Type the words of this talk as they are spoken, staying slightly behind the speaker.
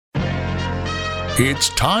It's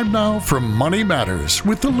time now for Money Matters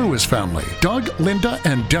with the Lewis family. Doug, Linda,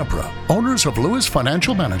 and Deborah, owners of Lewis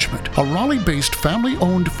Financial Management, a Raleigh-based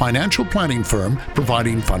family-owned financial planning firm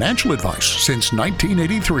providing financial advice since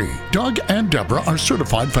 1983. Doug and Deborah are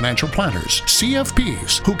certified financial planners,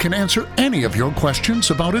 CFPs, who can answer any of your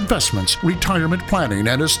questions about investments, retirement planning,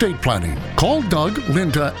 and estate planning. Call Doug,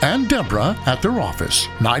 Linda, and Deborah at their office,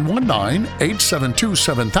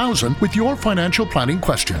 919-872-7000, with your financial planning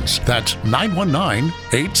questions. That's 919-872-7000.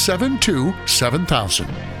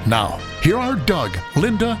 Now, here are Doug,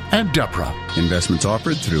 Linda, and Deborah. Investments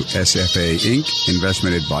offered through SFA Inc.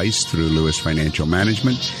 Investment advice through Lewis Financial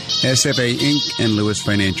Management. SFA Inc. and Lewis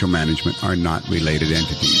Financial Management are not related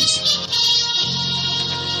entities.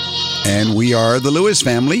 And we are the Lewis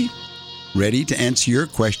family, ready to answer your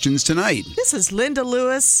questions tonight. This is Linda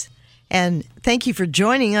Lewis, and thank you for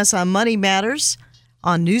joining us on Money Matters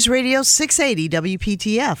on News Radio 680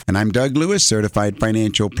 WPTF. And I'm Doug Lewis, certified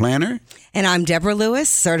financial planner. And I'm Deborah Lewis,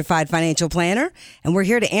 certified financial planner. And we're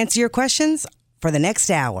here to answer your questions for the next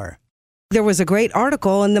hour. There was a great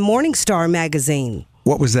article in the Morningstar magazine.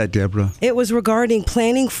 What was that, Deborah? It was regarding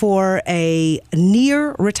planning for a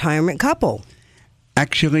near retirement couple.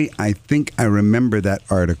 Actually, I think I remember that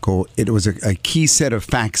article. It was a key set of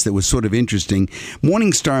facts that was sort of interesting.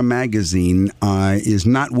 Morningstar Magazine is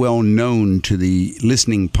not well known to the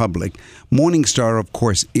listening public. Morningstar, of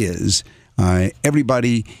course, is.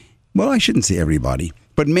 Everybody, well, I shouldn't say everybody,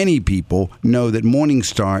 but many people know that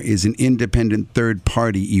Morningstar is an independent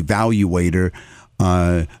third-party evaluator,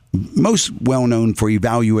 most well known for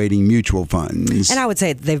evaluating mutual funds. And I would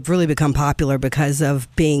say they've really become popular because of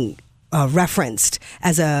being referenced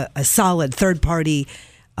as a solid third-party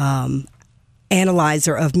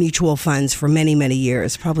analyzer of mutual funds for many, many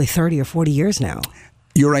years, probably 30 or 40 years now.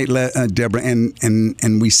 You're right, Deborah,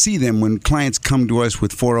 and we see them when clients come to us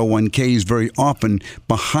with 401ks. Very often,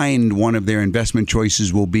 behind one of their investment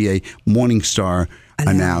choices will be a Morningstar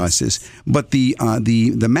analysis. But the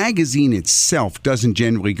magazine itself doesn't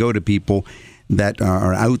generally go to people that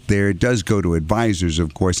are out there. It does go to advisors,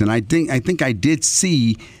 of course. And I think I did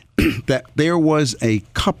see that there was a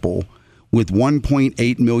couple with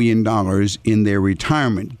 $1.8 million in their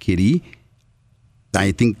retirement kitty.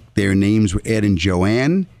 I think their names were Ed and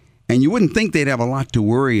Joanne. And you wouldn't think they'd have a lot to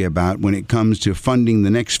worry about when it comes to funding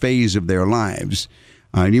the next phase of their lives.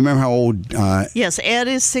 Do you remember how old? Yes, Ed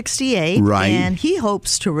is 68, right, and he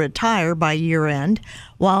hopes to retire by year end,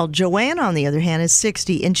 while Joanne, on the other hand, is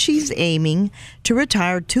 60, and she's aiming to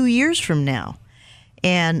retire 2 years from now.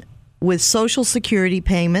 And with Social Security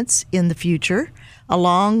payments in the future,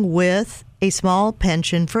 along with a small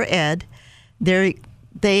pension for Ed, they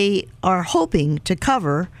are hoping to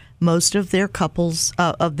cover most of their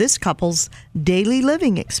this couple's daily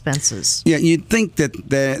living expenses. Yeah, you'd think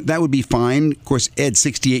that would be fine. Of course, Ed's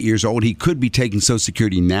 68 years old. He could be taking Social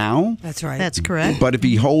Security now. That's right. That's correct. But if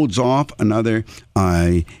he holds off another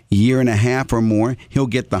year and a half or more, he'll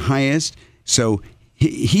get the highest. So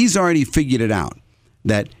he's already figured it out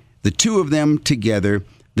that the two of them together,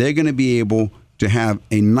 they're going to be able to have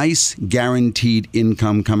a nice guaranteed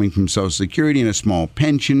income coming from Social Security and a small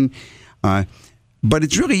pension. But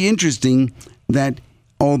it's really interesting that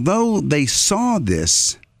although they saw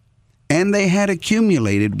this and they had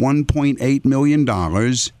accumulated $1.8 million,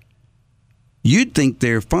 you'd think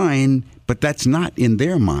they're fine, but that's not in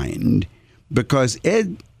their mind. Because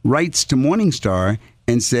Ed writes to Morningstar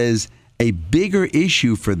and says a bigger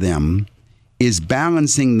issue for them is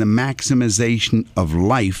balancing the maximization of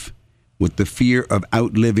life with the fear of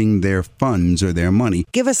outliving their funds or their money.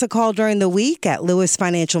 Give us a call during the week at Lewis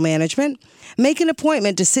Financial Management. Make an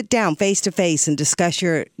appointment to sit down face-to-face and discuss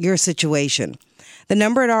your situation. The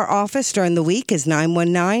number at our office during the week is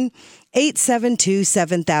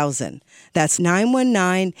 919-872-7000. That's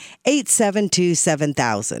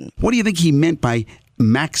 919-872-7000. What do you think he meant by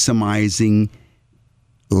maximizing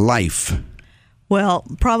life? Well,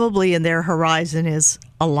 probably in their horizon is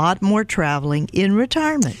a lot more traveling in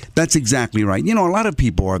retirement. That's exactly right. You know, a lot of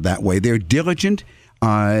people are that way. They're diligent.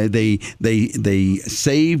 They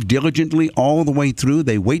save diligently all the way through.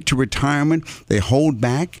 They wait to retirement. They hold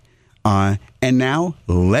back. And now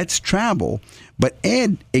let's travel. But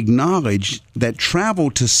Ed acknowledged that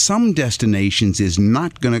travel to some destinations is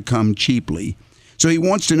not going to come cheaply. So he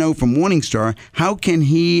wants to know from Morningstar, how can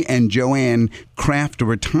he and Joanne craft a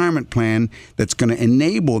retirement plan that's going to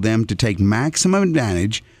enable them to take maximum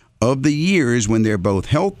advantage of the years when they're both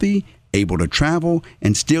healthy, able to travel,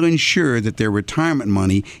 and still ensure that their retirement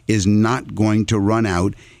money is not going to run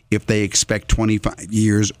out if they expect 25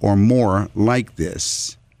 years or more like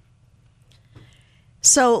this?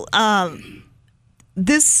 So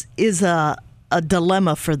this is a a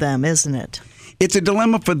dilemma for them, isn't it? It's a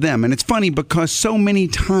dilemma for them. And it's funny because so many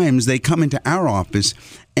times they come into our office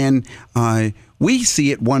and we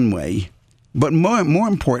see it one way, but more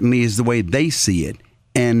importantly is the way they see it.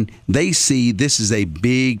 And they see this is a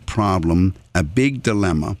big problem, a big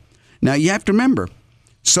dilemma. Now, you have to remember,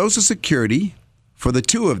 Social Security for the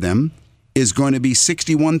two of them is going to be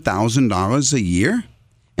 $61,000 a year,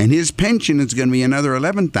 and his pension is going to be another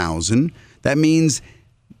 $11,000. That means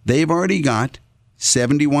they've already got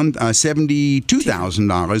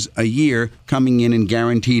 $72,000 a year coming in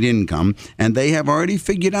guaranteed income, and they have already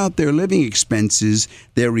figured out their living expenses,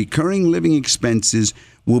 their recurring living expenses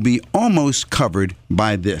will be almost covered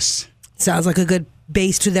by this. Sounds like a good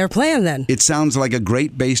base to their plan then. It sounds like a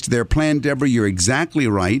great base to their plan, Deborah. You're exactly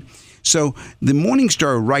right. So the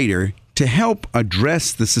Morningstar writer, to help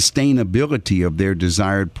address the sustainability of their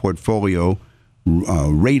desired portfolio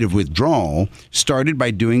rate of withdrawal, started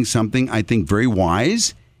by doing something I think very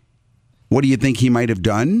wise. What do you think he might have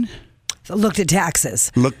done? Looked at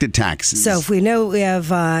taxes. Looked at taxes. So if we know we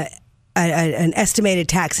have an estimated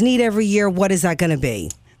tax need every year, what is that going to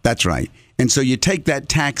be? That's right. And so you take that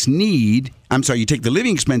tax need, you take the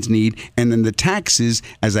living expense need and then the taxes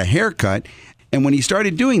as a haircut. And when he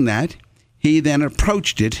started doing that, he then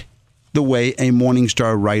approached it the way a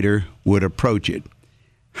Morningstar writer would approach it.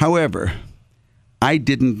 However, I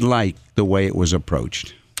didn't like the way it was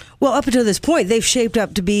approached. Well, up until this point, they've shaped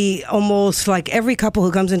up to be almost like every couple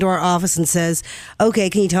who comes into our office and says, okay,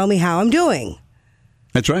 can you tell me how I'm doing?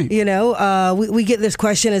 That's right. You know, we get this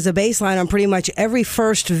question as a baseline on pretty much every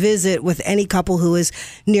first visit with any couple who is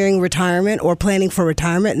nearing retirement or planning for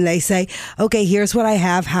retirement. And they say, okay, here's what I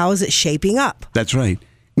have. How is it shaping up? That's right.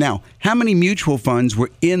 Now, how many mutual funds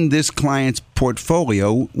were in this client's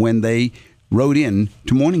portfolio when they wrote in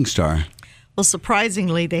to Morningstar? Well,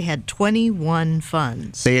 surprisingly, they had 21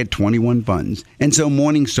 funds. They had 21 funds. And so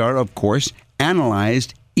Morningstar, of course,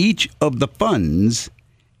 analyzed each of the funds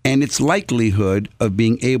and its likelihood of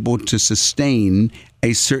being able to sustain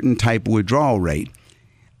a certain type of withdrawal rate.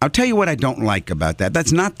 I'll tell you what I don't like about that.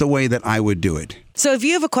 That's not the way that I would do it. So if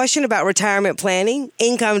you have a question about retirement planning,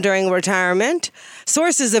 income during retirement,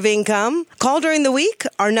 sources of income, call during the week.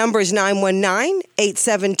 Our number is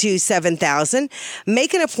 919-872-7000.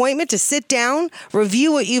 Make an appointment to sit down,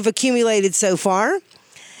 review what you've accumulated so far.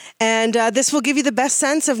 And this will give you the best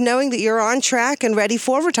sense of knowing that you're on track and ready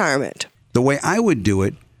for retirement. The way I would do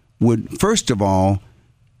it would, first of all,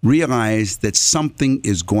 realize that something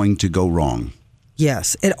is going to go wrong.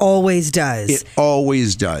 Yes, it always does. It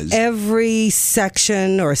always does. Every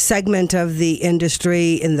section or segment of the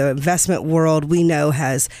industry in the investment world we know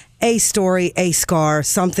has a story, a scar.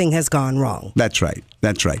 Something has gone wrong. That's right.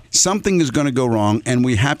 That's right. Something is going to go wrong, and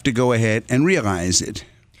we have to go ahead and realize it.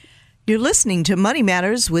 You're listening to Money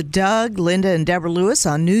Matters with Doug, Linda, and Deborah Lewis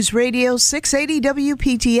on News Radio 680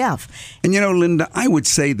 WPTF. And you know, Linda, I would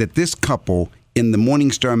say that this couple in the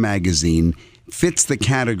Morningstar magazine fits the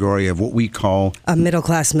category of what we call a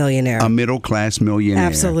middle-class millionaire. A middle-class millionaire.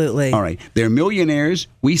 Absolutely. All right. They're millionaires.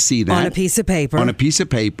 We see that. On a piece of paper. On a piece of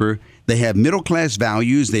paper. They have middle-class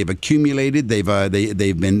values. They've accumulated. They've held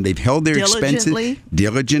their expenses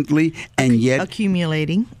diligently, and yet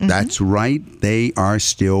accumulating. Mm-hmm. That's right. They are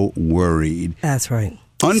still worried. That's right.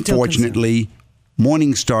 Unfortunately,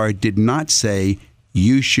 Morningstar did not say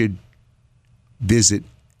you should visit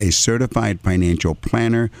a certified financial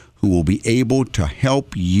planner who will be able to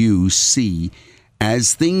help you see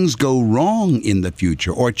as things go wrong in the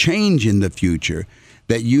future or change in the future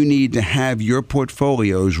that you need to have your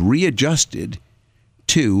portfolios readjusted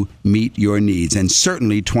to meet your needs. And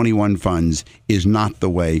certainly 21 funds is not the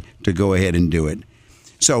way to go ahead and do it.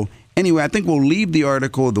 So anyway, I think we'll leave the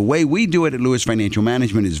article. The way we do it at Lewis Financial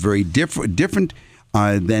Management is very different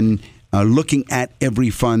than looking at every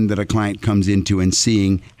fund that a client comes into and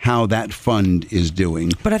seeing how that fund is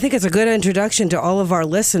doing. But I think it's a good introduction to all of our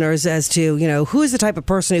listeners as to, you know, who is the type of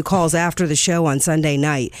person who calls after the show on Sunday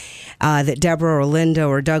night that Deborah or Linda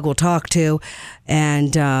or Doug will talk to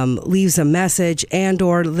and leaves a message, and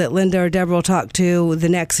or that Linda or Deborah will talk to the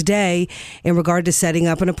next day in regard to setting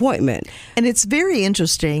up an appointment. And it's very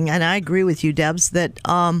interesting, and I agree with you, Debs, that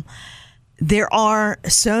there are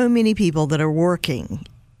so many people that are working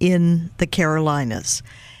in the Carolinas.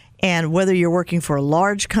 And whether you're working for a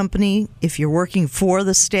large company, if you're working for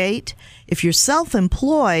the state, if you're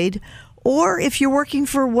self-employed, or if you're working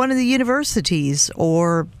for one of the universities,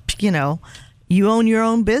 or, you know, you own your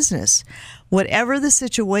own business, whatever the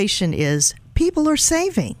situation is, people are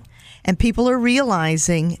saving. And people are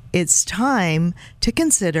realizing it's time to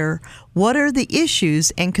consider what are the issues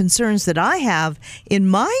and concerns that I have in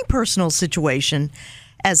my personal situation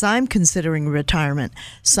as I'm considering retirement.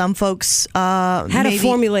 Some folks how to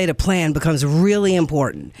formulate a plan becomes really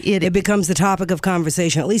important. It becomes the topic of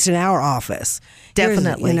conversation, at least in our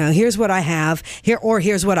Definitely. office. Here's what I have here, or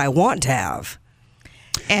here's what I want to have.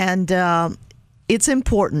 And it's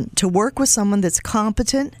important to work with someone that's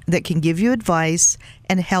competent, that can give you advice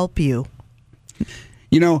and help you.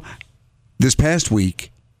 This past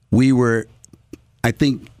week, we were, I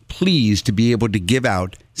think, pleased to be able to give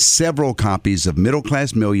out several copies of Middle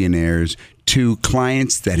Class Millionaires to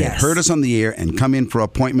clients that had heard us on the air and come in for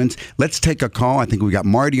appointments. Let's take a call. I think we got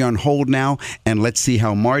Marty on hold now, and let's see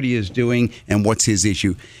how Marty is doing and what's his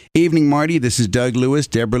issue. Evening, Marty. This is Doug Lewis,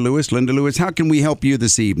 Deborah Lewis, Linda Lewis. How can we help you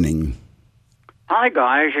this evening? Hi,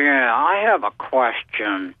 guys. Yeah, I have a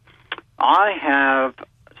question. I have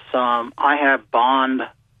bond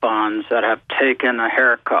funds that have taken a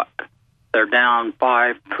haircut. They're down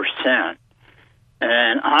 5%.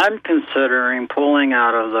 And I'm considering pulling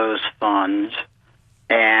out of those funds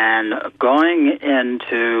and going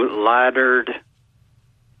into laddered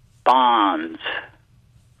bonds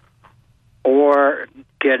or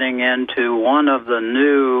getting into one of the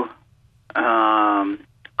new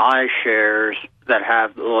iShares that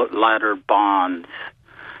have laddered bonds.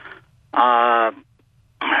 I'm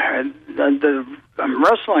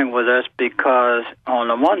wrestling with this because, on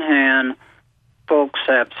the one hand, folks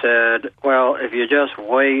have said, well, if you just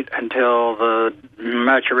wait until the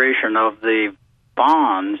maturation of the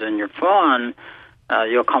bonds in your fund,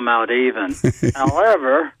 you'll come out even.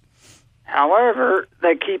 However,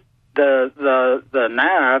 they keep the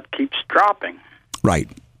NAV keeps dropping. Right.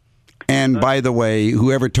 And by the way,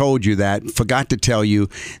 whoever told you that forgot to tell you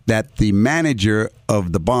that the manager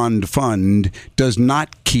of the bond fund does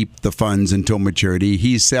not keep the funds until maturity.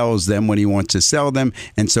 He sells them when he wants to sell them.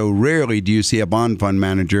 And so rarely do you see a bond fund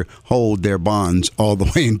manager hold their bonds all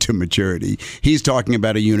the way into maturity. He's talking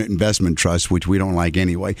about a unit investment trust, which we don't like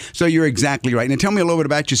anyway. So you're exactly right. Now tell me a little bit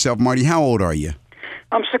about yourself, Marty. How old are you?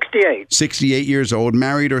 I'm 68. 68 years old,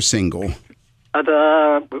 married or single?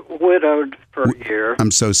 Widowed for a year.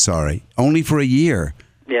 I'm so sorry. Only for a year?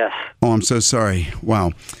 Yes. Oh, I'm so sorry.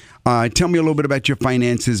 Wow. Tell me a little bit about your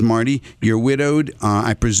finances, Marty. You're widowed.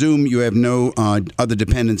 I presume you have no other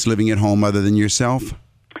dependents living at home other than yourself?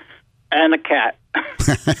 And a cat.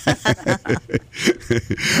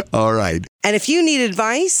 All right. And if you need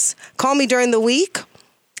advice, call me during the week.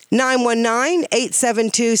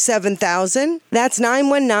 919-872-7000. That's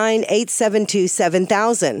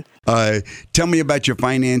 919-872-7000. Tell me about your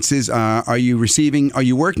finances. Are you working, or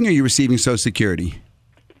are you receiving Social Security?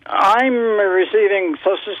 I'm receiving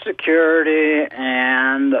Social Security,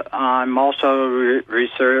 and I'm also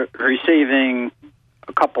receiving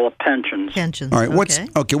a couple of pensions. Pensions. All right.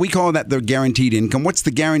 Okay, we call that the guaranteed income. What's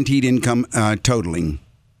the guaranteed income totaling?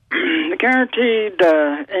 The guaranteed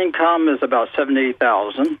income is about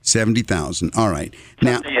 $70,000. $70,000. All right.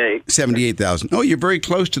 Now, 78. $78,000. Oh, you're very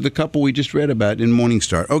close to the couple we just read about in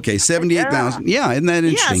Morningstar. Okay, $78,000. Yeah, isn't that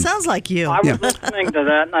interesting? Yeah, sounds like you. I was listening to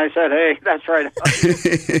that, and I said, hey, that's right.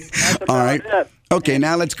 That's All right. it. Okay,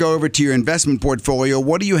 now let's go over to your investment portfolio.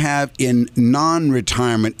 What do you have in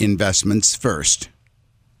non-retirement investments first?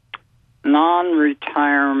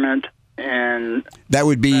 Non-retirement and that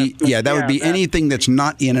would be anything that's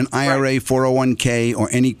not in an IRA, 401k, or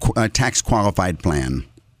any tax qualified plan.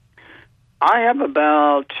 I have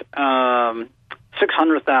about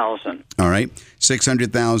 $600,000. All right,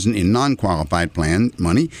 $600,000 in non-qualified plan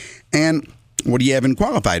money, and what do you have in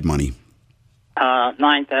qualified money?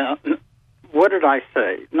 $9,000. What did I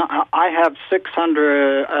say? No, I have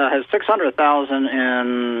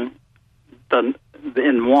 $600,000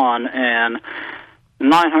 in one and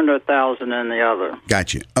 $900,000 in the other.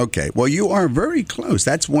 Gotcha. Okay. Well, you are very close.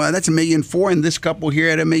 That's $1.4 million, and this couple here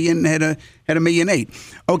had $1.8 million.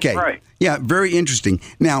 Okay. Right. Yeah. Very interesting.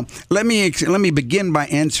 Now, let me begin by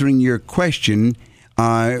answering your question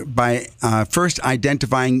by first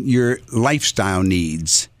identifying your lifestyle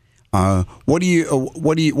needs. What are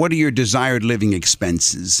your desired living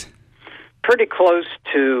expenses? Pretty close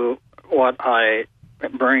to what I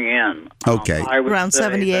bring in. Okay. Around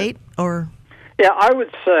 78 or. Yeah, I would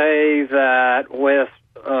say that with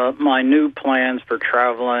my new plans for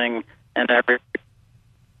traveling and every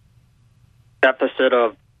deficit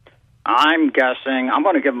of, I'm guessing, I'm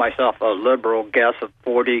going to give myself a liberal guess of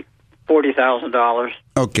 $40,000.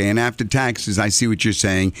 Okay, and after taxes, I see what you're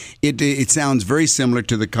saying. It sounds very similar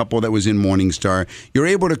to the couple that was in Morningstar. You're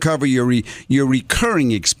able to cover your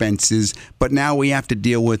recurring expenses, but now we have to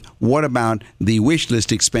deal with what about the wish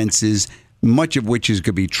list expenses, much of which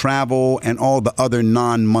could be travel and all the other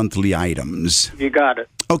non-monthly items. You got it.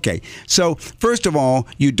 Okay, so first of all,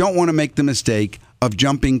 you don't want to make the mistake of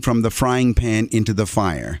jumping from the frying pan into the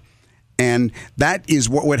fire. And that is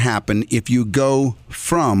what would happen if you go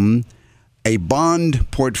from a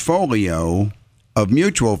bond portfolio of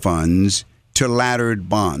mutual funds to laddered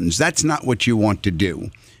bonds. That's not what you want to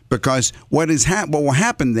do, because what will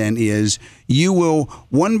happen then is you will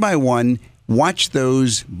one by one watch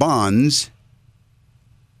those bonds,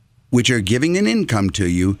 which are giving an income to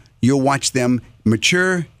you. You'll watch them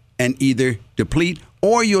mature and either deplete,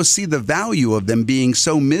 or you'll see the value of them being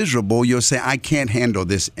so miserable, you'll say, I can't handle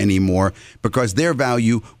this anymore, because their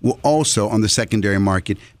value will also on the secondary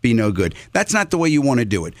market be no good. That's not the way you want to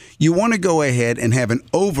do it. You want to go ahead and have an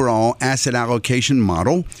overall asset allocation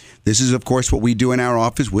model. This is, of course, what we do in our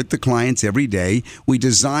office with the clients every day. We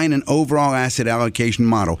design an overall asset allocation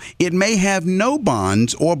model. It may have no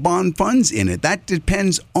bonds or bond funds in it. That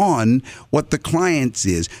depends on what the client's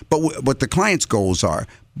is, but what the client's goals are.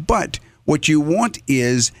 But what you want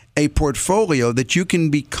is a portfolio that you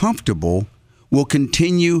can be comfortable will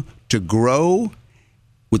continue to grow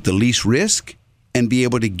with the least risk and be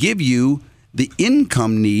able to give you the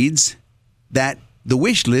income needs that the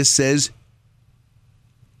wish list says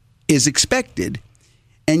is expected.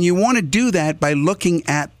 And you want to do that by looking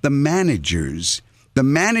at the managers. The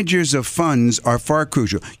managers of funds are far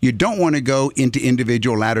crucial. You don't want to go into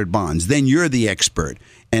individual laddered bonds. Then you're the expert.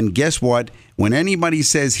 And guess what? When anybody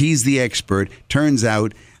says he's the expert, turns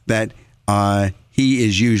out that he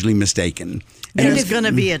is usually mistaken. And it's going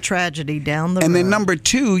to be a tragedy down the road. And then number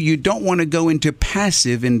two, you don't want to go into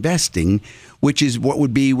passive investing, which is what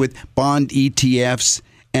would be with bond ETFs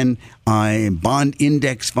and bond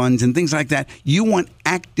index funds and things like that. You want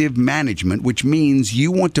active management, which means you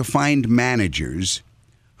want to find managers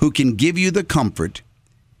who can give you the comfort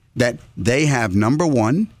that they have, number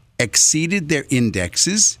one, exceeded their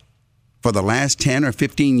indexes for the last 10 or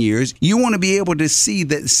 15 years. You want to be able to see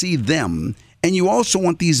them. And you also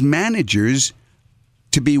want these managers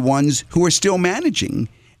to be ones who are still managing.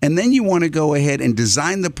 And then you want to go ahead and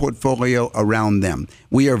design the portfolio around them.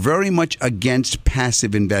 We are very much against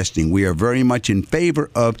passive investing. We are very much in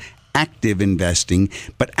favor of active investing,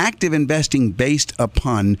 but active investing based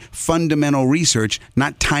upon fundamental research,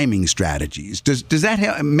 not timing strategies. Does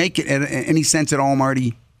that make it any sense at all,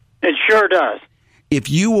 Marty? It sure does. If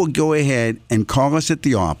you will go ahead and call us at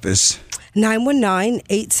the office.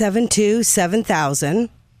 919-872-7000.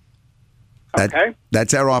 Okay.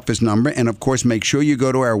 That's our office number. And, of course, make sure you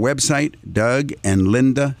go to our website,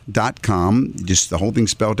 DougAndLinda.com. Just the whole thing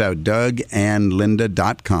spelled out,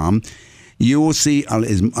 DougAndLinda.com. You will see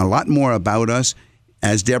a lot more about us.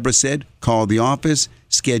 As Deborah said, call the office,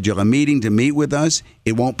 schedule a meeting to meet with us.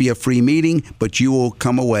 It won't be a free meeting, but you will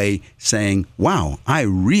come away saying, wow, I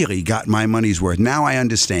really got my money's worth. Now I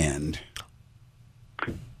understand.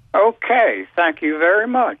 Okay. Thank you very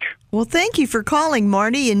much. Well, thank you for calling,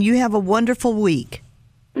 Marty, and you have a wonderful week.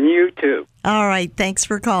 You too. All right. Thanks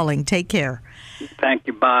for calling. Take care. Thank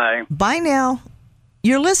you. Bye. Bye now.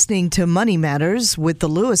 You're listening to Money Matters with the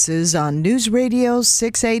Lewises on News Radio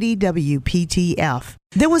 680 WPTF.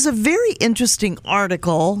 There was a very interesting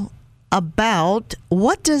article about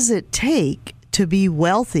what does it take to be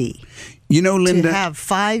wealthy. You know, Linda, to have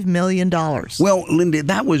 $5 million. Well, Linda,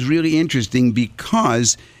 that was really interesting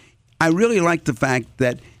because I really like the fact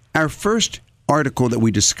that our first article that we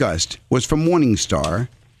discussed was from Morningstar,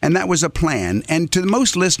 and that was a plan. And to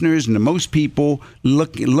most listeners and to most people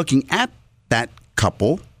looking at that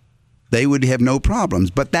couple, they would have no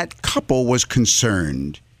problems. But that couple was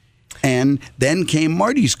concerned. And then came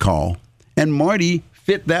Marty's call, and Marty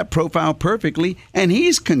fit that profile perfectly, and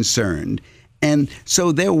he's concerned. And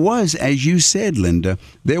so there was, as you said, Linda,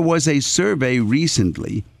 there was a survey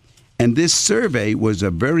recently, and this survey was a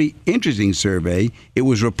very interesting survey. It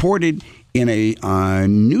was reported in a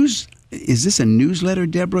news. Is this a newsletter,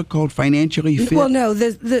 Deborah, called Financially Fit? Well, no,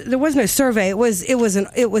 there was no survey. It was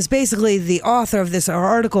basically the author of this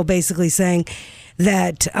article basically saying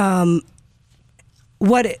that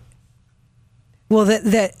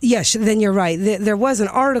yes, then you're right. There was an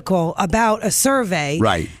article about a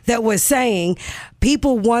survey that was saying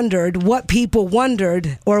people wondered what people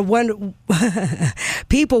wondered what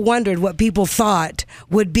people thought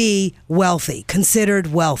would be wealthy, considered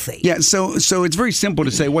wealthy. Yeah, so it's very simple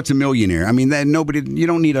to say what's a millionaire. I mean, you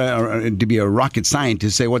don't need to be a rocket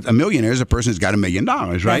scientist to say what a millionaire is. A person who's got $1 million,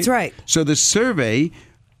 right? That's right. So the survey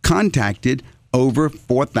contacted over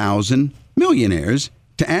 4,000 millionaires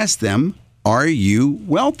to ask them, are you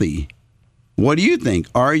wealthy? What do you think?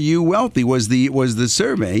 Are you wealthy? Was the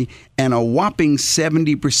survey, and a whopping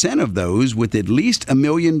 70% of those with at least $1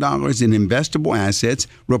 million in investable assets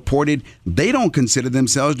reported they don't consider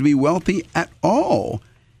themselves to be wealthy at all.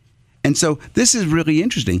 And so this is really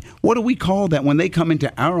interesting. What do we call that when they come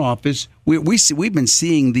into our office? We've been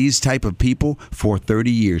seeing these type of people for 30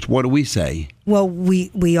 years. What do we say? Well,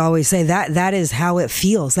 we always say that is how it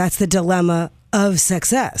feels. That's the dilemma of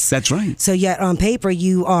success. That's right. So yet on paper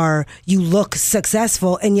you look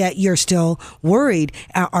successful, and yet you're still worried.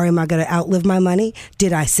 Am I going to outlive my money?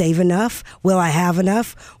 Did I save enough? Will I have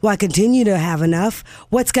enough? Will I continue to have enough?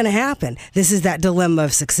 What's going to happen? This is that dilemma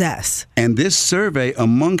of success. And this survey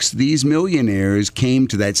amongst these millionaires came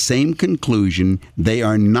to that same conclusion. They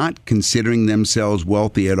are not considering themselves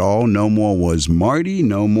wealthy at all. No more was Marty.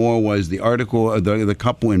 No more was the article of the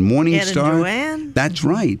couple in Morningstar. Ed and Joanne. That's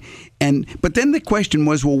right. But then the question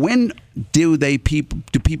was, well, when do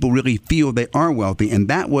people really feel they are wealthy? And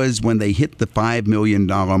that was when they hit the $5 million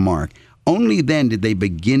mark. Only then did they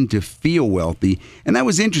begin to feel wealthy. And that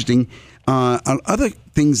was interesting. Other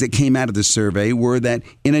things that came out of the survey were that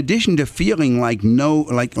in addition to feeling like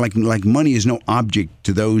money is no object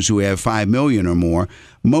to those who have $5 million or more,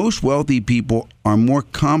 most wealthy people are more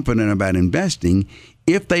confident about investing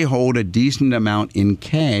if they hold a decent amount in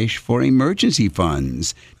cash for emergency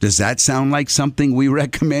funds. Does that sound like something we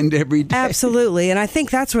recommend every day? Absolutely. And I think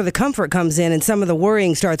that's where the comfort comes in, and some of the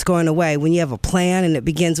worrying starts going away when you have a plan and it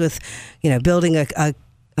begins with, building an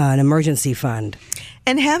emergency fund.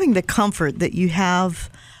 And having the comfort that you have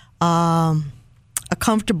a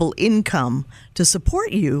comfortable income to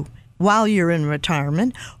support you while you're in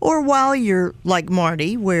retirement, or while you're like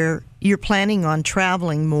Marty, where you're planning on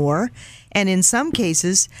traveling more. And in some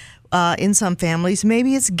cases, in some families,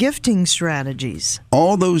 maybe it's gifting strategies.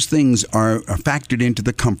 All those things are factored into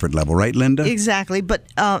the comfort level, right, Linda? Exactly. But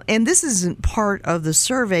and this isn't part of the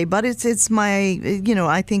survey, but it's my,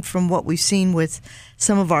 I think from what we've seen with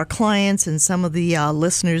some of our clients and some of the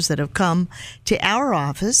listeners that have come to our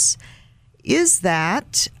office, is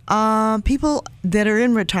that people that are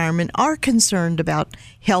in retirement are concerned about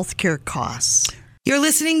healthcare costs. You're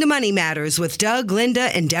listening to Money Matters with Doug,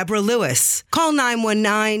 Linda, and Deborah Lewis. Call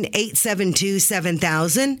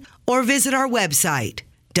 919-872-7000 or visit our website,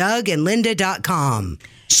 dougandlinda.com.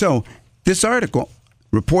 So this article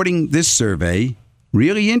reporting this survey,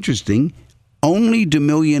 really interesting. Only do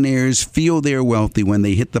millionaires feel they're wealthy when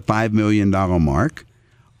they hit the $5 million mark.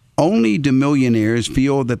 Only do millionaires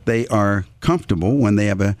feel that they are comfortable when they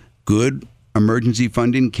have a good emergency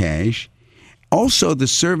fund in cash. Also, the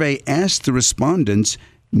survey asked the respondents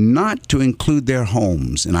not to include their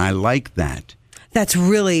homes, and I like that. That's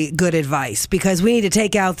really good advice, because we need to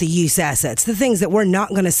take out the use assets, the things that we're not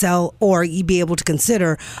going to sell or be able to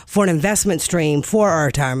consider for an investment stream for our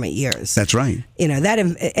retirement years. That's right.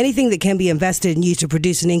 That anything that can be invested and used to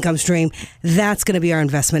produce an income stream, that's going to be our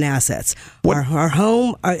investment assets. Our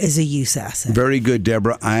home is a use asset. Very good,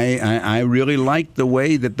 Deborah. I really liked the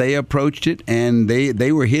way that they approached it, and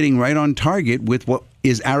they were hitting right on target with what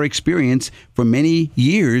is our experience for many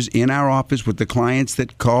years in our office with the clients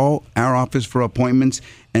that call our office for appointments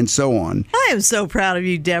and so on. I am so proud of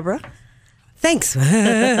you, Deborah. Thanks.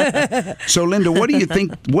 So, Linda, what do you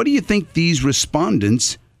think? What do you think these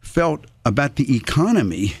respondents felt about the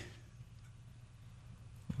economy?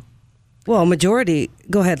 Well, majority.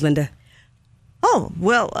 Go ahead, Linda. Oh,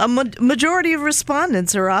 well, a majority of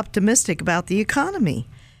respondents are optimistic about the economy,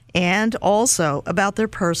 and also about their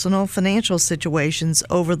personal financial situations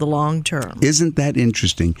over the long term. Isn't that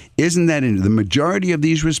interesting? The majority of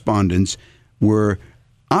these respondents were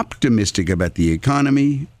optimistic about the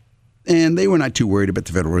economy, and they were not too worried about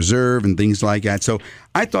the Federal Reserve and things like that. So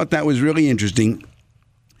I thought that was really interesting.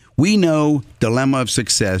 We know dilemma of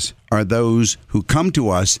success are those who come to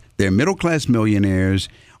us. They're middle-class millionaires.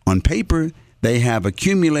 On paper, they have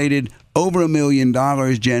accumulated over $1 million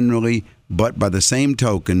generally, but by the same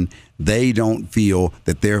token, they don't feel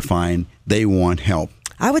that they're fine. They want help.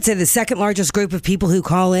 I would say the second largest group of people who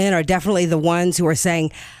call in are definitely the ones who are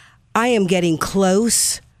saying, I am getting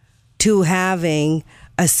close to having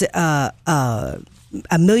 $1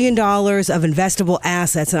 million of investable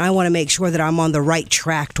assets, and I want to make sure that I'm on the right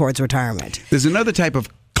track towards retirement. There's another type of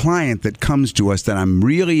client that comes to us that I'm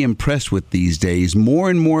really impressed with these days. More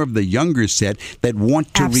and more of the younger set that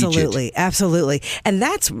want to reach it. Absolutely. And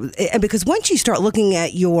that's because once you start looking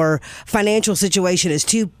at your financial situation as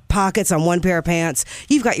two pockets on one pair of pants,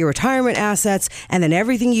 you've got your retirement assets and then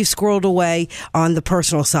everything you've squirreled away on the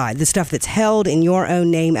personal side, the stuff that's held in your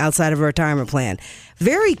own name outside of a retirement plan.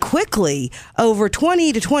 Very quickly, over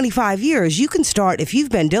 20 to 25 years, you can start, if you've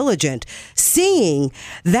been diligent, seeing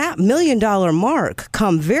that $1 million mark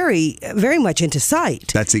come very, very much into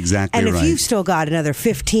sight. That's exactly right. And if you've still got another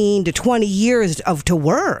 15 to 20 years to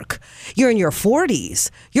work, you're in your 40s,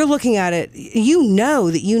 you're looking at it, you know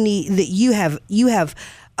that you have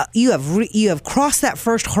you have crossed that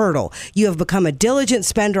first hurdle. You have become a diligent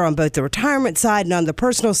spender on both the retirement side and on the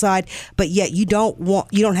personal side, but yet you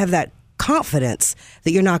don't have that confidence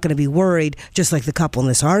that you're not going to be worried, just like the couple in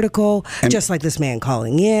this article, just like this man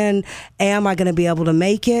calling in. Am I going to be able to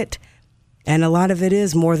make it? And a lot of it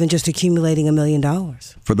is more than just accumulating $1 million.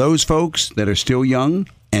 For those folks that are still young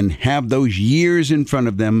and have those years in front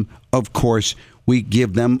of them, of course, we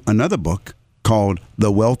give them another book called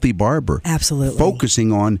The Wealthy Barber. Absolutely.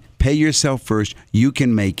 Focusing on pay yourself first. You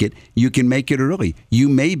can make it. You can make it early. You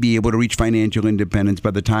may be able to reach financial independence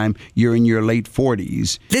by the time you're in your late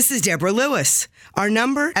 40s. This is Deborah Lewis. Our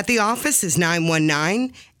number at the office is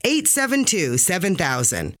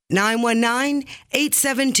 919-872-7000.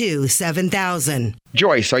 919-872-7000.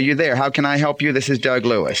 Joyce, are you there? How can I help you? This is Doug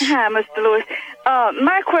Lewis. Hi, Mr. Lewis.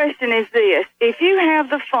 My question is this. If you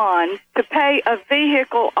have the funds to pay a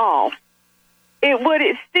vehicle off, would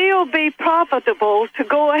it still be profitable to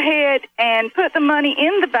go ahead and put the money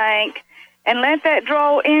in the bank and let that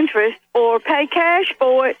draw interest, or pay cash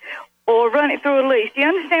for it, or run it through a lease? Do you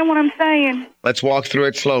understand what I'm saying? Let's walk through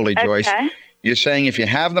it slowly, Joyce. Okay. You're saying if you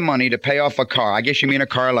have the money to pay off a car, I guess you mean a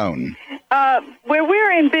car loan. Where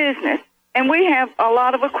we're in business and we have a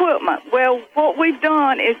lot of equipment. Well, what we've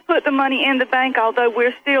done is put the money in the bank, although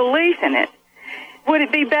we're still leasing it. Would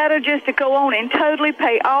it be better just to go on and totally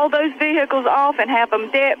pay all those vehicles off and have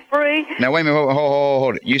them debt-free? Now, wait a minute.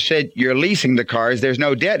 Hold it. You said you're leasing the cars. There's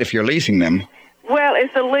no debt if you're leasing them. Well,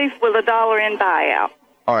 it's a lease with $1 in buyout.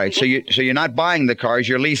 All right. So you're not buying the cars.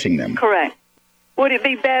 You're leasing them. Correct. Would it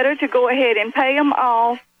be better to go ahead and pay them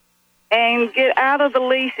off and get out of the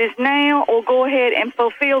leases now, or go ahead and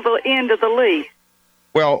fulfill the end of the lease?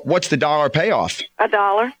 Well, what's the dollar payoff?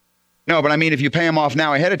 $1. No, but I mean, if you pay them off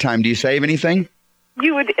now ahead of time, do you save anything?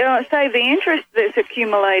 You would save the interest that's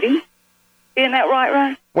accumulating. Isn't that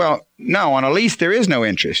right? Well, no. On a lease, there is no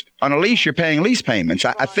interest. On a lease, you're paying lease payments.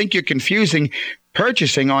 I think you're confusing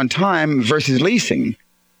purchasing on time versus leasing.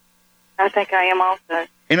 I think I am also.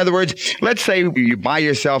 In other words, let's say you buy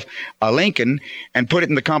yourself a Lincoln and put it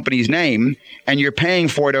in the company's name, and you're paying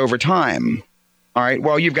for it over time. All right.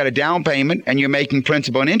 Well, you've got a down payment, and you're making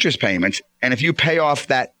principal and interest payments. And if you pay off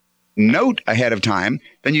that note ahead of time,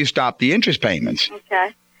 then you stop the interest payments.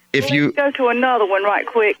 Okay. Let's go to another one right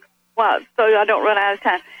quick, so I don't run out of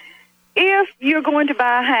time. If you're going to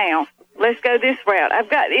buy a house, let's go this route.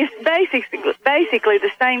 It's basically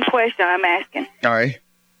the same question I'm asking. All right.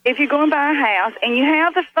 If you're going to buy a house and you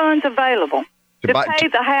have the funds available to pay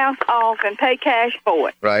the house off and pay cash for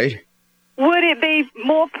it, right? Would it be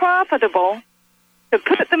more profitable to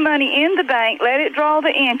put the money in the bank, let it draw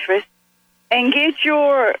the interest, and get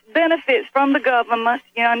your benefits from the government?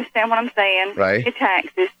 You understand what I'm saying? Right. Your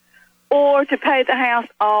taxes, or to pay the house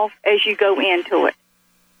off as you go into it?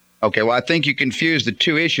 Okay, well, I think you confused the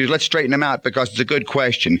two issues. Let's straighten them out because it's a good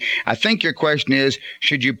question. I think your question is,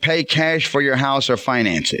 should you pay cash for your house or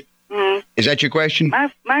finance it? Mm-hmm. Is that your question?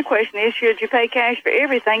 My question is, should you pay cash for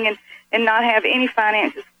everything and not have any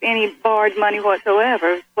finances, any borrowed money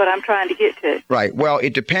whatsoever, is what I'm trying to get to. Right. Well,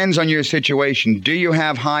 it depends on your situation. Do you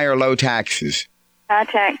have high or low taxes? High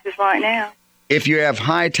taxes right now. If you have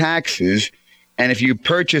high taxes, and if you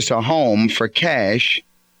purchase a home for cash,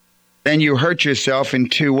 then you hurt yourself in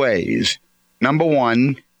two ways. Number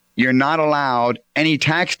one, you're not allowed any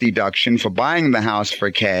tax deduction for buying the house for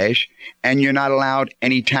cash, and you're not allowed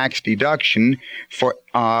any tax deduction for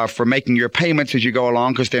making your payments as you go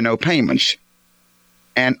along because there are no payments.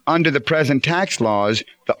 And under the present tax laws,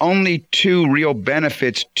 the only two real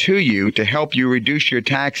benefits to you to help you reduce your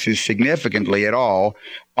taxes significantly at all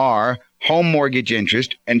are home mortgage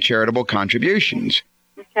interest and charitable contributions.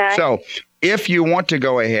 Okay. So if you want to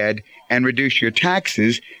go ahead and reduce your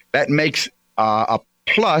taxes, that makes a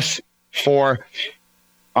plus for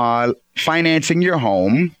financing your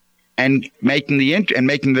home and making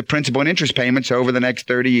the principal and interest payments over the next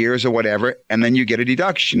 30 years or whatever, and then you get a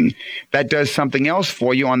deduction. That does something else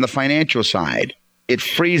for you on the financial side. It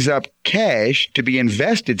frees up cash to be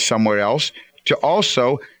invested somewhere else to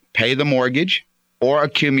also pay the mortgage or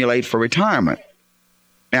accumulate for retirement.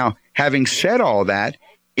 Now, having said all that,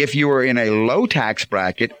 if you are in a low tax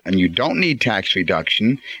bracket and you don't need tax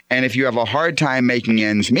reduction, and if you have a hard time making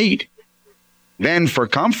ends meet, then for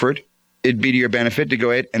comfort, it'd be to your benefit to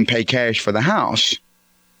go ahead and pay cash for the house.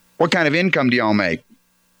 What kind of income do y'all make?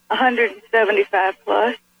 175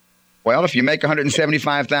 plus. Well, if you make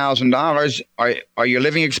 $175,000, are your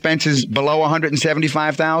living expenses below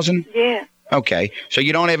 $175,000? Yeah. Okay, so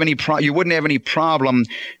you don't have you wouldn't have any problem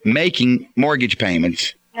making mortgage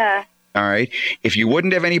payments. No. All right. If you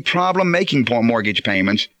wouldn't have any problem making mortgage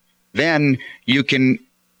payments, then you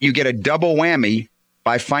get a double whammy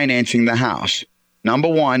by financing the house. Number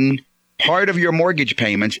one, part of your mortgage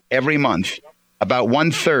payments every month, about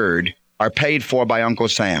 1/3, are paid for by Uncle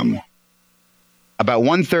Sam. About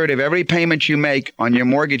 1/3 of every payment you make on your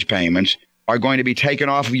mortgage payments are going to be taken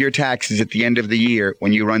off of your taxes at the end of the year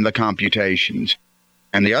when you run the computations.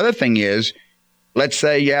 And the other thing is, let's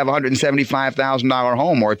say you have a $175,000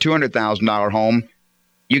 home or a $200,000 home.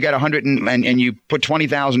 You get and you put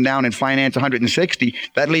 $20,000 down and finance $160,000.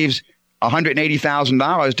 That leaves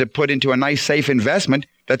 $180,000 to put into a nice, safe investment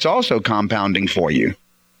that's also compounding for you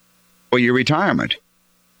for your retirement.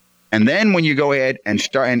 And then when you go ahead and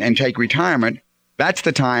start and take retirement, that's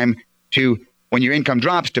the time to, when your income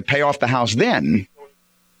drops, to pay off the house then.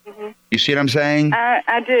 You see what I'm saying?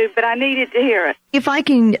 I do, but I needed to hear it. If I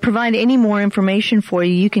can provide any more information for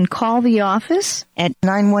you, you can call the office at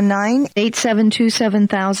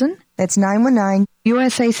 919-872-7000. That's 919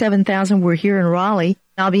 USA 7000. We're here in Raleigh.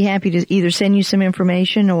 I'll be happy to either send you some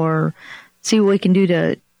information or see what we can do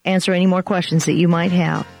to answer any more questions that you might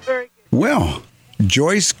have. Well,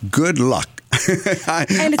 Joyce, good luck. I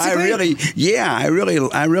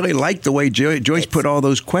really like the way Joyce put all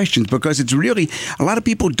those questions, because it's really, a lot of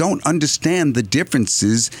people don't understand the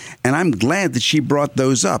differences, and I'm glad that she brought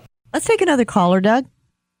those up. Let's take another caller, Doug.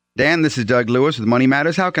 Dan, this is Doug Lewis with Money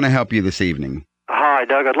Matters. How can I help you this evening? Hi,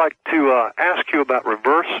 Doug. I'd like to ask you about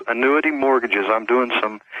reverse annuity mortgages. I'm doing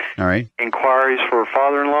some inquiries for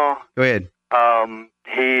father-in-law. Go ahead.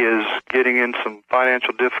 He is getting in some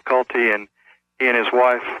financial difficulty, and he and his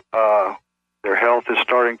wife, their health is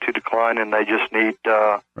starting to decline, and they just need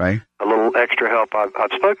a little extra help.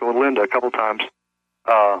 I've spoken with Linda a couple times,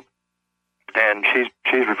 and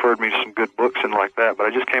she's referred me to some good books and like that, but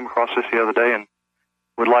I just came across this the other day and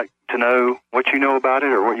would like to know what you know about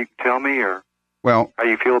it, or what you can tell me, or how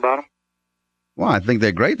you feel about them. Well, I think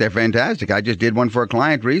they're great. They're fantastic. I just did one for a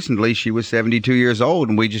client recently. She was 72 years old,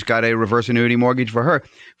 and we just got a reverse annuity mortgage for her.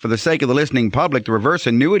 For the sake of the listening public, the reverse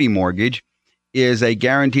annuity mortgage is a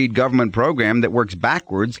guaranteed government program that works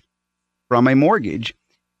backwards from a mortgage.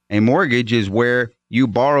 A mortgage is where you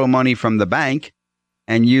borrow money from the bank,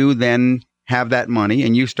 and you then have that money,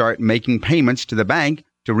 and you start making payments to the bank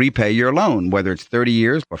to repay your loan, whether it's 30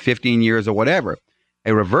 years or 15 years or whatever.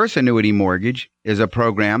 A reverse annuity mortgage is a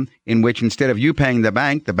program in which, instead of you paying the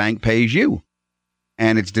bank pays you.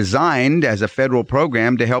 And it's designed as a federal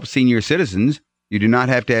program to help senior citizens. You do not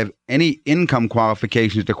have to have any income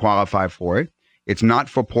qualifications to qualify for it. It's not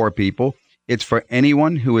for poor people. It's for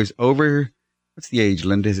anyone who is over, what's the age,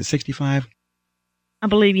 Linda? Is it 65? I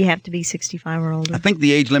believe you have to be 65 or older. I think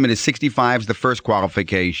the age limit is 65 is the first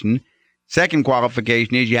qualification. Second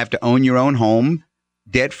qualification is you have to own your own home,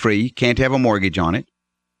 debt-free, can't have a mortgage on it.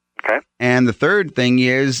 Okay. And the third thing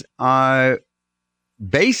is,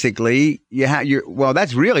 basically,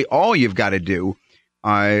 that's really all you've got to do.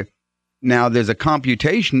 Now, there's a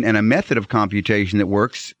computation and a method of computation that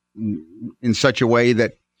works in such a way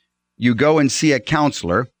that you go and see a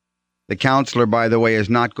counselor. The counselor, by the way, is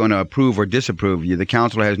not going to approve or disapprove you. The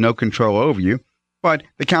counselor has no control over you, but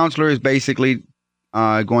the counselor is basically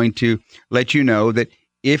going to let you know that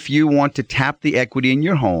if you want to tap the equity in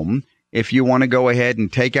your home, if you want to go ahead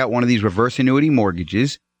and take out one of these reverse annuity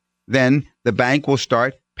mortgages, then the bank will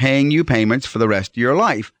start paying you payments for the rest of your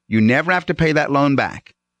life. You never have to pay that loan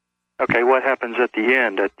back. Okay, what happens at the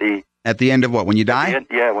end? At the end of what? When you die?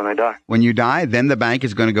 Yeah, when I die. When you die, then the bank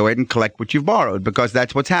is going to go ahead and collect what you've borrowed, because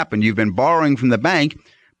that's what's happened. You've been borrowing from the bank,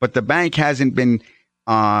 but the bank hasn't been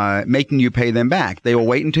making you pay them back. They will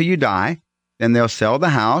wait until you die, then they'll sell the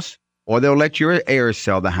house, or they'll let your heirs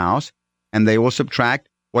sell the house, and they will subtract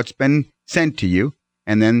what's been sent to you.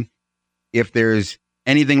 And then if there's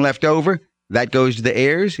anything left over, that goes to the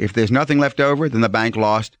heirs. If there's nothing left over, then the bank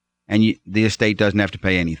lost, and the estate doesn't have to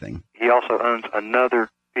pay anything. He also owns another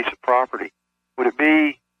piece of property. Would it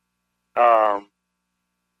be,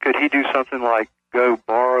 could he do something like go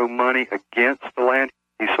borrow money against the land?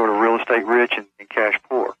 He's sort of real estate rich and cash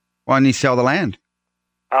poor. Why didn't he sell the land?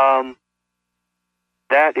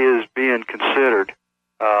 That is being considered.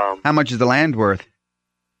 How much is the land worth?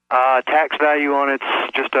 Tax value on it's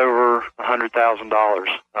just over $100,000.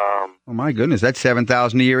 Oh my goodness, that's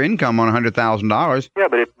 $7,000 a year income on $100,000. Yeah,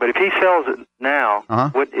 but if he sells it now,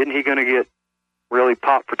 isn't he going to get really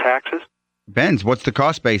popped for taxes? Depends. What's the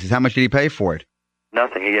cost basis? How much did he pay for it?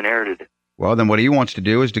 Nothing. He inherited it. Well, then what he wants to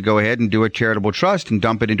do is to go ahead and do a charitable trust and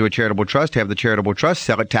dump it into a charitable trust, have the charitable trust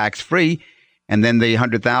sell it tax-free, and then the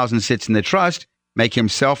 $100,000 sits in the trust, make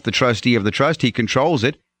himself the trustee of the trust. He controls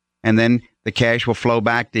it, and then the cash will flow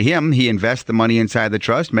back to him. He invests the money inside the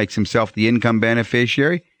trust, makes himself the income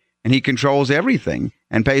beneficiary, and he controls everything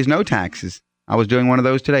and pays no taxes. I was doing one of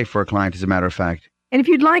those today for a client, as a matter of fact. And if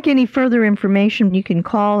you'd like any further information, you can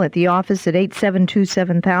call at the office at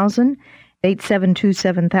 872-7000,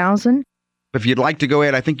 872-7000. If you'd like to go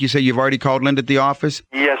ahead, I think you say you've already called Linda at the office.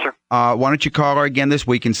 Yes, sir. Why don't you call her again this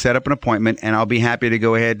week and set up an appointment, and I'll be happy to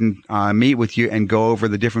go ahead and meet with you and go over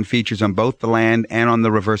the different features on both the land and on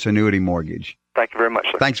the reverse annuity mortgage. Thank you very much,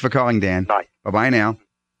 sir. Thanks for calling, Dan. Bye. Bye-bye now.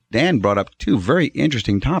 Dan brought up two very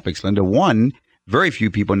interesting topics, Linda. One, very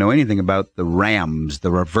few people know anything about the RAMs,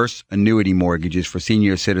 the reverse annuity mortgages for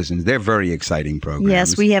senior citizens. They're very exciting programs.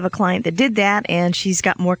 Yes, we have a client that did that, and she's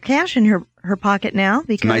got more cash in her pocket now.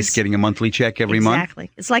 Because nice getting a monthly check every month. Exactly.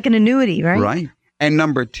 It's like an annuity, right? Right. And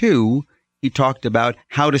number two, he talked about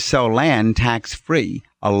how to sell land tax-free.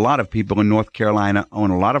 A lot of people in North Carolina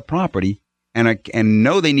own a lot of property and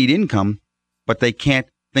know they need income, but they can't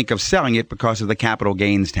think of selling it because of the capital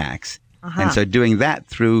gains tax. And so doing that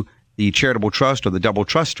through the charitable trust or the double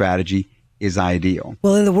trust strategy is ideal.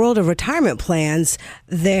 Well, in the world of retirement plans,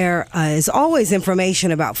 there is always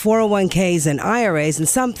information about 401ks and IRAs, and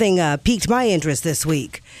something piqued my interest this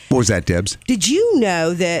week. What was that, Debs? Did you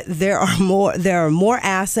know that there are more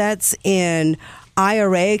assets in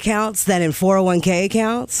IRA accounts than in 401k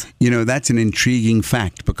accounts? You know, that's an intriguing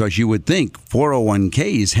fact, because you would think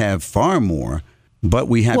 401ks have far more, but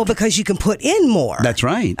we have... Well, because you can put in more. That's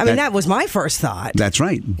right. I mean, that was my first thought. That's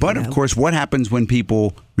right. But, of course, what happens when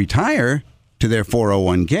people retire to their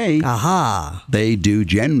 401k? They do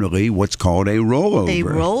generally what's called a rollover. A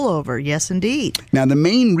rollover, yes, indeed. Now, the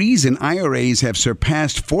main reason IRAs have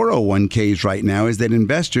surpassed 401ks right now is that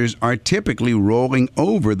investors are typically rolling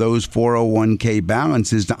over those 401k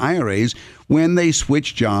balances to IRAs when they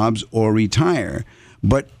switch jobs or retire.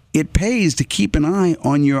 But it pays to keep an eye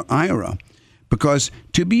on your IRA, because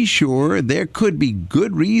to be sure, there could be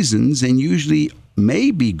good reasons, and usually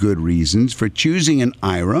may be good reasons, for choosing an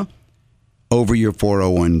IRA over your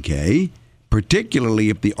 401k, particularly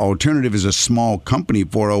if the alternative is a small company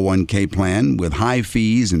 401k plan with high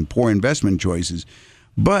fees and poor investment choices.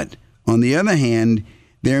 But on the other hand,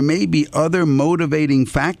 there may be other motivating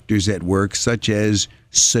factors at work, such as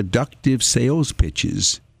seductive sales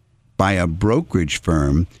pitches by a brokerage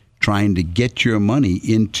firm trying to get your money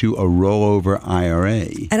into a rollover IRA.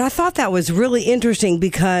 And I thought that was really interesting,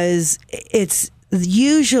 because it's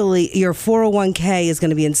usually your 401k is going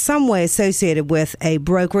to be in some way associated with a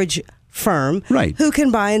brokerage firm, right, who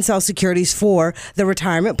can buy and sell securities for the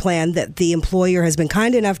retirement plan that the employer has been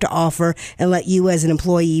kind enough to offer and let you as an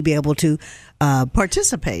employee be able to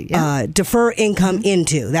participate, defer income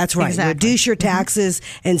into. That's right. Exactly. Reduce your taxes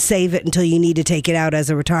and save it until you need to take it out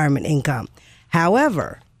as a retirement income.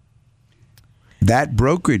 However, that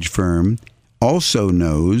brokerage firm also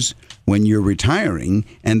knows when you're retiring,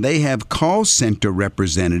 and they have call center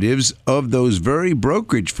representatives of those very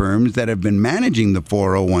brokerage firms that have been managing the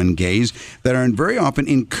 401ks that are very often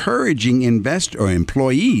encouraging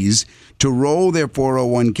employees to roll their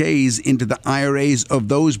 401ks into the IRAs of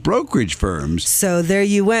those brokerage firms. So there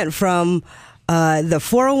you went from the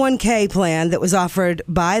 401k plan that was offered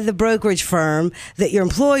by the brokerage firm that your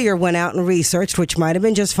employer went out and researched, which might have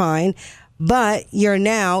been just fine. But you're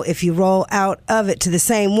now, if you roll out of it to the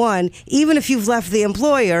same one, even if you've left the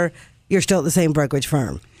employer, you're still at the same brokerage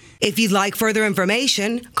firm. If you'd like further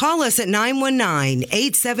information, call us at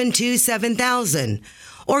 919-872-7000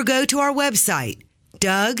 or go to our website,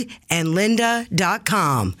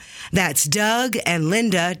 DougAndLinda.com. That's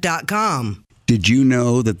DougAndLinda.com. Did you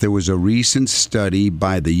know that there was a recent study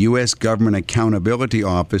by the U.S. Government Accountability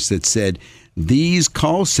Office that said these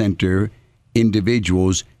call center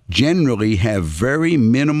individuals generally have very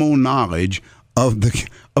minimal knowledge of the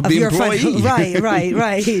employee. Right.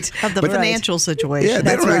 Of the financial situation. Yeah,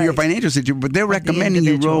 they don't know your financial situation, but they're recommending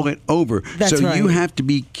you roll it over. That's so right. you have to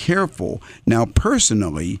be careful. Now,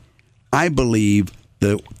 personally, I believe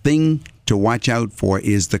the thing to watch out for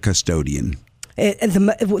is the custodian.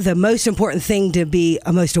 The most important thing to be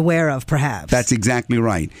most aware of, perhaps. That's exactly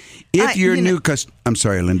right. If you're new I'm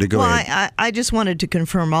sorry, Linda, go ahead. I just wanted to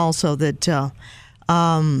confirm also that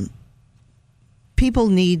people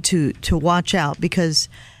need to watch out, because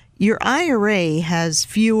your IRA has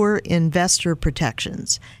fewer investor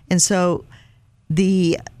protections, and so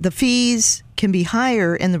the fees can be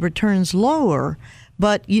higher and the returns lower,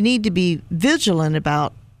 but you need to be vigilant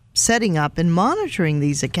about setting up and monitoring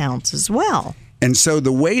these accounts as well. And so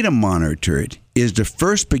the way to monitor it is to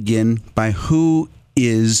first begin by who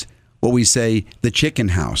is what we say the chicken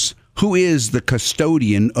house. Who is the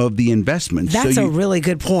custodian of the investment? That's a really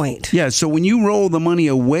good point. Yeah, so when you roll the money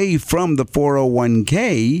away from the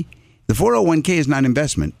 401k, The 401k is not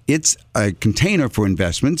investment. It's a container for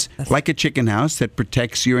investments, like a chicken house that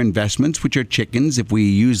protects your investments, which are chickens. If we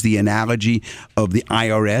use the analogy of the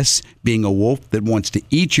IRS being a wolf that wants to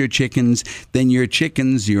eat your chickens, then your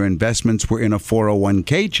chickens, your investments were in a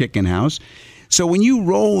 401k chicken house. So when you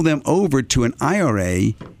roll them over to an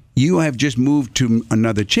IRA, you have just moved to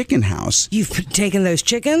another chicken house. You've taken those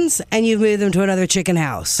chickens and you've moved them to another chicken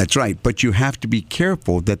house. That's right. But you have to be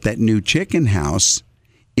careful that that new chicken house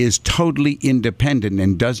is totally independent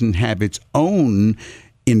and doesn't have its own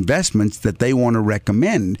investments that they want to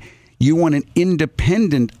recommend. You want an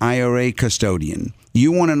independent IRA custodian.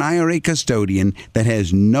 You want an IRA custodian that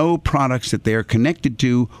has no products that they're connected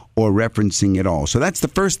to or referencing at all. So that's the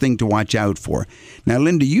first thing to watch out for. Now,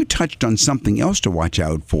 Linda, you touched on something else to watch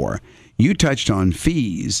out for. You touched on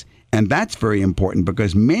fees. And that's very important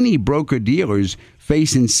because many broker-dealers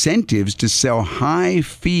face incentives to sell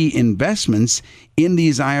high-fee investments in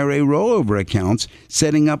these IRA rollover accounts,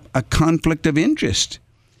 setting up a conflict of interest.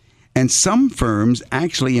 And some firms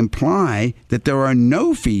actually imply that there are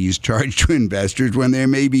no fees charged to investors when there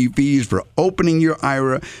may be fees for opening your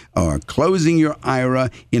IRA or closing your IRA,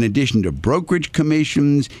 in addition to brokerage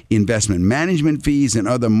commissions, investment management fees, and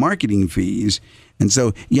other marketing fees. And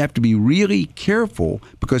so you have to be really careful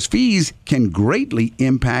because fees can greatly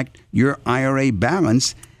impact your IRA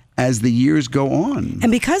balance as the years go on.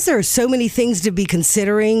 And because there are so many things to be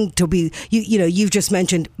considering, you've just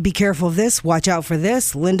mentioned, be careful of this, watch out for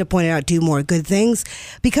this. Linda pointed out 2 more good things.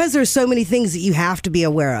 Because there's so many things that you have to be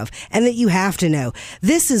aware of and that you have to know.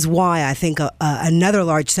 This is why I think another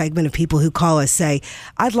large segment of people who call us say,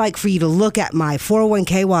 I'd like for you to look at my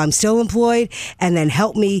 401k while I'm still employed and then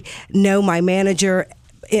help me know my manager,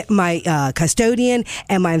 my custodian,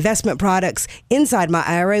 and my investment products inside my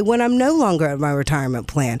IRA when I'm no longer at my retirement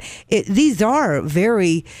plan. These are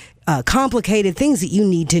very complicated things that you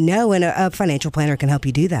need to know, and a financial planner can help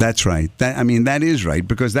you do that. That's right. That is right,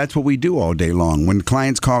 because that's what we do all day long. When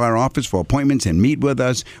clients call our office for appointments and meet with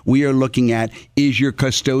us, we are looking at, is your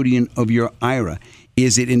custodian of your IRA?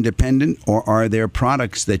 Is it independent, or are there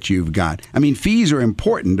products that you've got? Fees are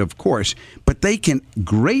important, of course, but they can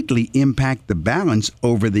greatly impact the balance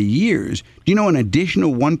over the years. Do you know an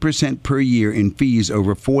additional 1% per year in fees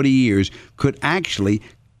over 40 years could actually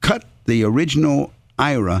cut the original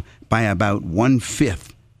IRA by about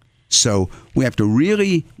 1/5? So we have to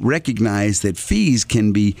really recognize that fees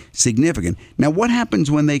can be significant. Now, what happens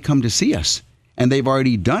when they come to see us and they've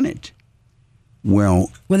already done it? Well,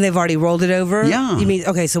 when they've already rolled it over? Yeah. You mean,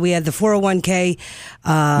 okay, so we had the 401k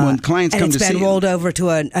when clients come to see, and it's been rolled over to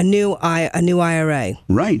a new IRA.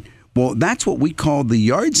 Right. Well, that's what we call the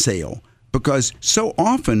yard sale, because so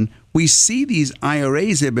often we see these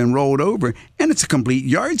IRAs that have been rolled over and it's a complete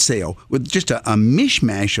yard sale with just a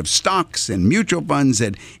mishmash of stocks and mutual funds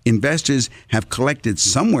that investors have collected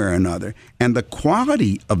somewhere or another. And the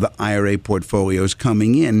quality of the IRA portfolios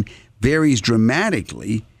coming in varies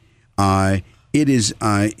dramatically.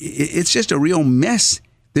 It's just a real mess.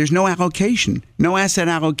 There's no allocation, no asset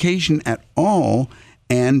allocation at all,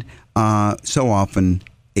 and so often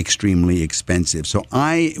extremely expensive. So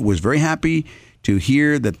I was very happy to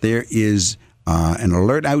hear that there is an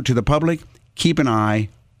alert out to the public. Keep an eye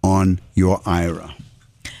on your IRA.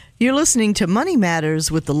 You're listening to Money Matters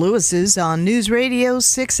with the Lewises on News Radio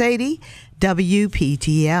 680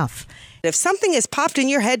 WPTF. If something has popped in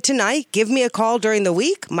your head tonight, give me a call during the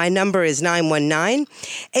week. My number is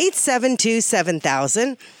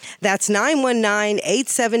 919-872-7000. That's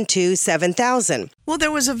 919-872-7000. Well,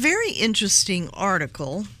 there was a very interesting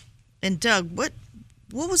article. And Doug, what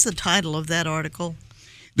was the title of that article?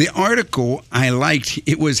 The article I liked,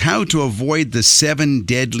 it was How to Avoid the 7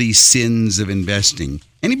 Deadly Sins of Investing.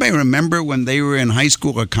 Anybody remember when they were in high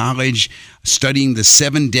school or college studying the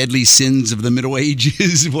 7 deadly sins of the Middle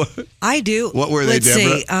Ages? I do. What were they, Deborah?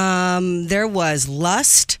 Let's see. There was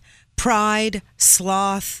lust, pride,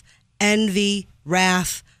 sloth, envy,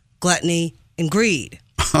 wrath, gluttony, and greed.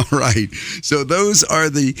 All right. So those are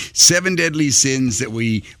the 7 deadly sins that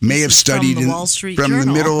we may have studied from the Wall Street from Journal.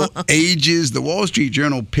 the Middle Ages. The Wall Street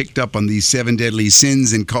Journal picked up on these 7 deadly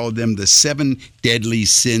sins and called them the 7 deadly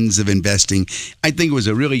sins of investing. I think it was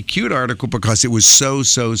a really cute article because it was so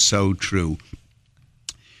true.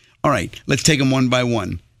 All right. Let's take them one by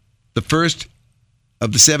one. The first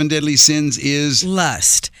of the 7 deadly sins is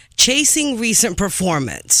lust, chasing recent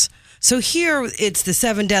performance. So here it's the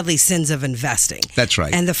 7 deadly sins of investing. That's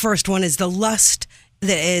right. And the first one is the lust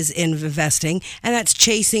that is in investing, and that's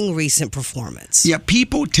chasing recent performance. Yeah,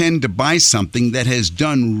 people tend to buy something that has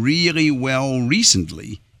done really well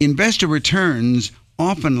recently. Investor returns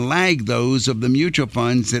often lag those of the mutual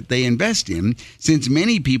funds that they invest in, since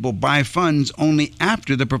many people buy funds only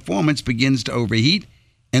after the performance begins to overheat,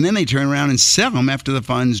 and then they turn around and sell them after the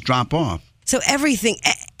funds drop off. So everything,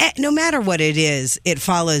 no matter what it is, it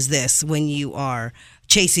follows this when you are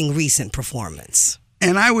chasing recent performance.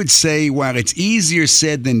 And I would say, while it's easier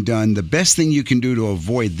said than done, the best thing you can do to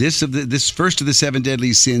avoid this first of the 7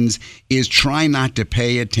 deadly sins is try not to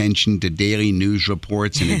pay attention to daily news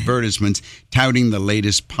reports and advertisements touting the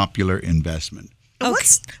latest popular investment. Okay.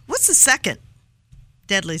 What's the second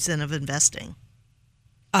deadly sin of investing?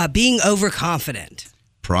 Being overconfident.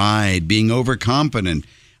 Pride, being overconfident.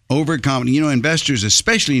 You know, investors,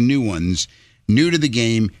 especially new ones, new to the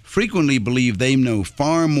game, frequently believe they know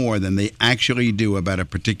far more than they actually do about a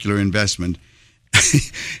particular investment.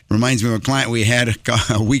 Reminds me of a client we had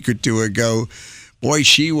a week or two ago. Boy,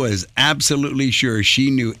 she was absolutely sure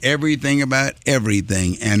she knew everything about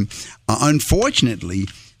everything. And unfortunately,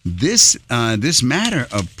 this matter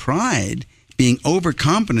of pride, being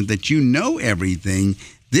overconfident that you know everything,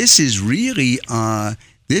 this is really...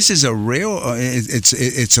 This is a real.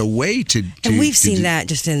 It's a way to. And we've seen that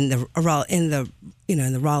just in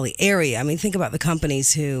the Raleigh area. I mean, think about the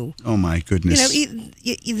companies who. Oh my goodness!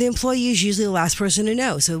 The employee is usually the last person to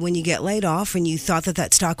know. So when you get laid off and you thought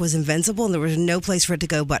that stock was invincible and there was no place for it to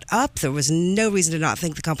go but up, there was no reason to not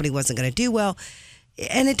think the company wasn't going to do well,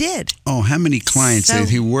 and it did. Oh, how many clients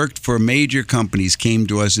who worked for major companies came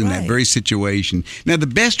to us in that very situation? Now, the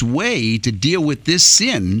best way to deal with this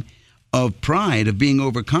sin of pride, of being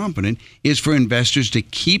overconfident, is for investors to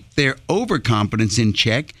keep their overconfidence in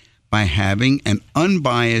check by having an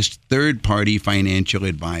unbiased third-party financial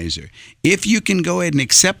advisor. If you can go ahead and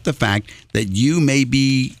accept the fact that you may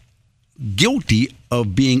be guilty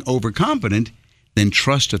of being overconfident, then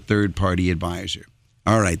trust a third-party advisor.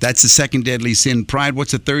 All right, that's the second deadly sin, pride.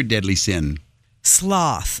 What's the third deadly sin?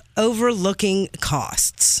 Sloth, overlooking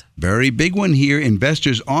costs. Very big one here.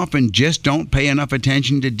 Investors often just don't pay enough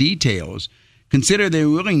attention to details. Consider their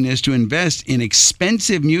willingness to invest in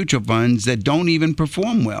expensive mutual funds that don't even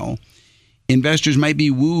perform well. Investors might be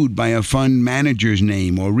wooed by a fund manager's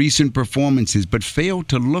name or recent performances, but fail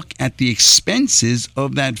to look at the expenses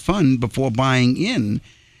of that fund before buying in.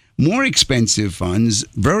 More expensive funds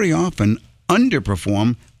very often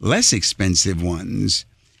underperform less expensive ones.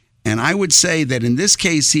 And I would say that in this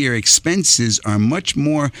case here, expenses are much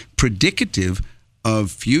more predicative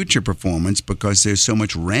of future performance because there's so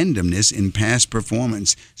much randomness in past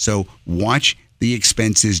performance. So watch the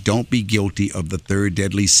expenses. Don't be guilty of the third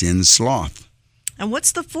deadly sin, sloth. And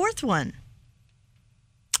what's the fourth one?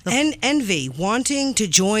 Envy, wanting to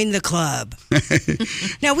join the club.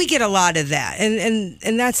 Now, we get a lot of that,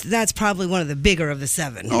 and that's probably one of the bigger of the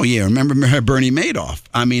 7. Oh yeah, remember Bernie Madoff?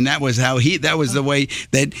 I mean, that was the way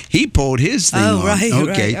that he pulled his thing on. Right,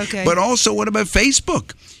 okay. But also, what about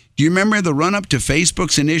Facebook? Do you remember the run-up to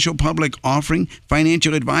Facebook's initial public offering?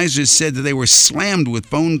 Financial advisors said that they were slammed with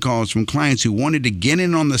phone calls from clients who wanted to get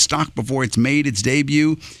in on the stock before it's made its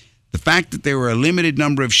debut. The fact that there were a limited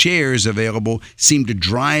number of shares available seemed to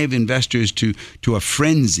drive investors to a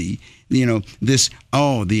frenzy. You know,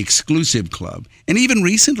 the exclusive club. And even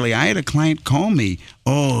recently, I had a client call me.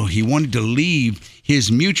 Oh, he wanted to leave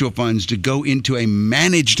his mutual funds to go into a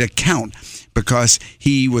managed account because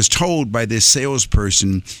he was told by this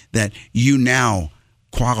salesperson that you now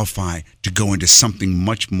qualify to go into something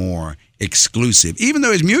much more exclusive, even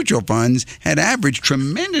though his mutual funds had averaged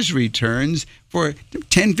tremendous returns for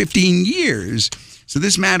 10, 15 years. So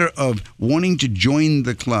this matter of wanting to join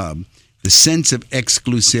the club, the sense of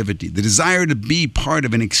exclusivity, the desire to be part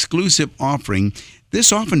of an exclusive offering,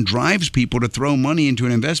 this often drives people to throw money into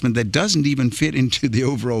an investment that doesn't even fit into the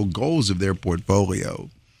overall goals of their portfolio.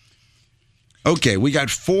 Okay, we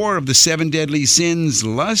got 4 of the 7 deadly sins: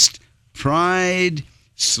 lust, pride,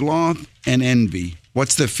 sloth, and envy.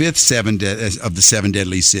 What's the fifth of the 7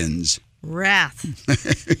 deadly sins? Wrath.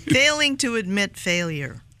 Failing to admit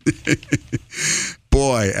failure.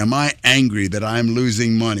 Boy, am I angry that I'm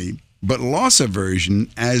losing money. But loss aversion,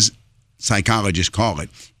 as psychologists call it,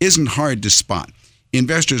 isn't hard to spot.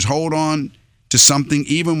 Investors hold on to something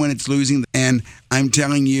even when it's losing. And I'm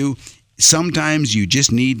telling you, sometimes you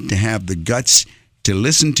just need to have the guts to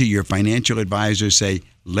listen to your financial advisor say,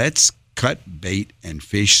 let's cut bait and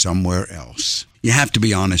fish somewhere else. You have to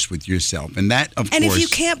be honest with yourself. And that, of And course... if you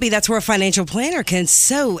can't be, that's where a financial planner can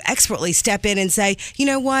so expertly step in and say, you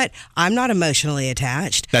know what? I'm not emotionally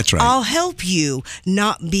attached. That's right. I'll help you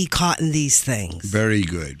not be caught in these things. Very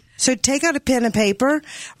good. So take out a pen and paper,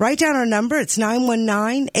 write down our number. It's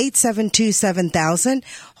 919-872-7000.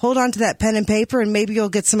 Hold on to that pen and paper, and maybe you'll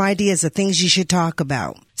get some ideas of things you should talk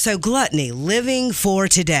about. So gluttony, living for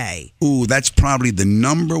today. Ooh, that's probably the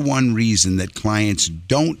number one reason that clients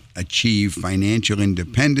don't achieve financial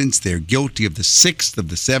independence. They're guilty of the 6th of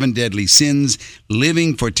the 7 deadly sins,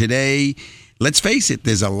 living for today. Let's face it,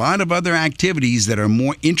 there's a lot of other activities that are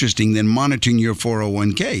more interesting than monitoring your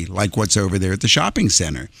 401k, like what's over there at the shopping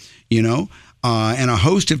center, and a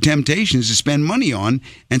host of temptations to spend money on.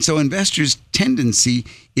 And so investors' tendency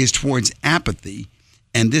is towards apathy.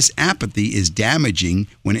 And this apathy is damaging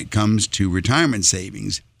when it comes to retirement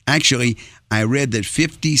savings. Actually, I read that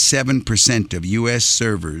 57% of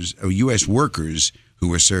U.S. workers who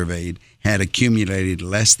were surveyed had accumulated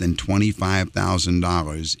less than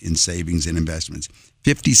 $25,000 in savings and investments.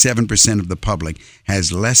 57% of the public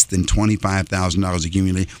has less than $25,000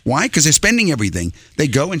 accumulated. Why? Because they're spending everything. They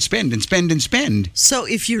go and spend and spend and spend. So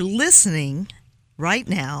if you're listening right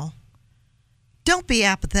now, don't be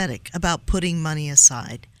apathetic about putting money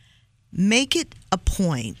aside. Make it a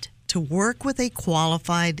point to work with a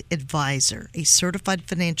qualified advisor, a certified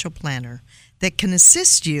financial planner that can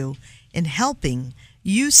assist you in helping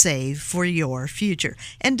you save for your future.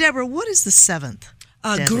 And Deborah, what is the 7th?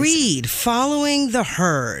 Greed, following the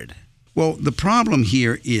herd. Well, the problem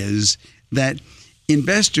here is that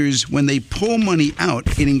investors, when they pull money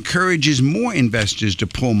out, it encourages more investors to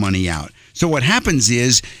pull money out. So what happens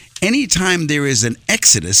is, anytime there is an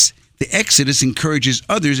exodus, the exodus encourages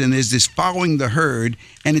others, and there's this following the herd,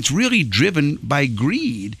 and it's really driven by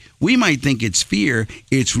greed. We might think it's fear,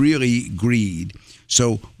 it's really greed.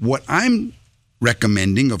 So what I'm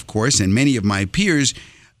recommending, of course, and many of my peers,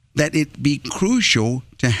 that it be crucial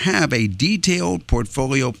to have a detailed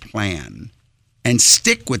portfolio plan and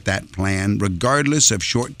stick with that plan regardless of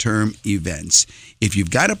short-term events. If you've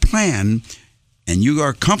got a plan and you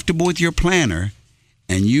are comfortable with your planner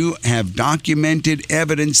and you have documented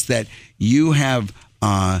evidence that you have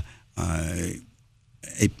a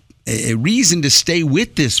reason to stay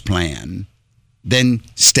with this plan, then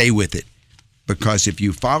stay with it. Because if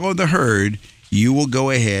you follow the herd, you will go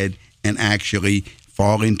ahead and actually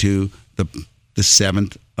fall into the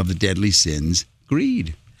 7th of the deadly sins,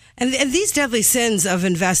 greed. And these deadly sins of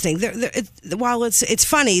investing, while it's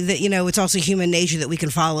funny that, it's also human nature that we can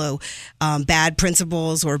follow bad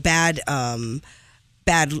principles or bad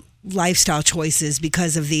lifestyle choices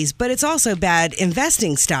because of these, but it's also bad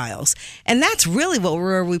investing styles. And that's really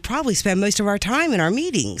where we probably spend most of our time in our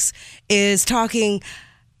meetings, is talking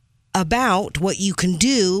about what you can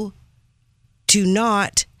do to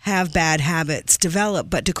not have bad habits develop,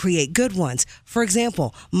 but to create good ones. For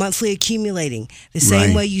example, monthly accumulating. The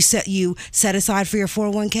same way you set aside for your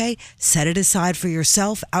 401k, set it aside for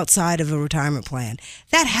yourself outside of a retirement plan.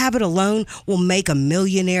 That habit alone will make a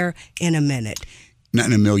millionaire in a minute. Not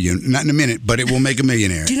in a minute, but it will make a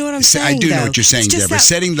millionaire. Do you know what I'm saying? I do know what you're saying, Deborah.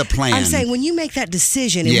 Setting the plan. I'm saying when you make that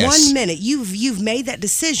decision in 1 minute, you've made that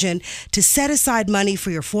decision to set aside money for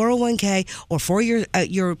your 401k or for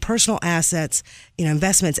your personal assets,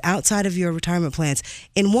 investments outside of your retirement plans.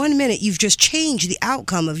 In 1 minute, you've just changed the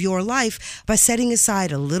outcome of your life by setting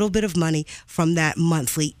aside a little bit of money from that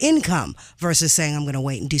monthly income versus saying, I'm going to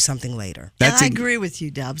wait and do something later. I agree with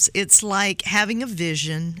you, Dubs. It's like having a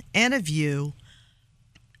vision and a view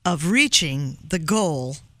of reaching the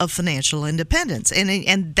goal of financial independence.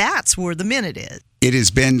 And that's where the minute is. It has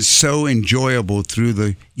been so enjoyable through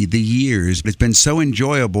the years. It's been so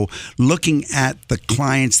enjoyable looking at the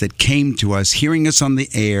clients that came to us, hearing us on the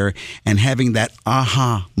air, and having that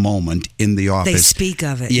aha moment in the office. They speak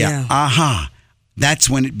of it, yeah. Aha. That's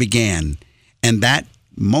when it began. And that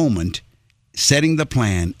moment, setting the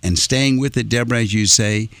plan and staying with it, Deborah, as you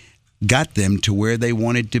say, got them to where they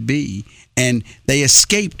wanted to be. And they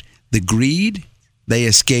escaped the greed. They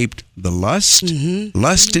escaped the lust,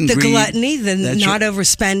 lust and the greed. The gluttony, the not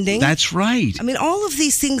overspending. That's right. I mean, all of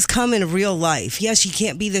these things come in real life. Yes, you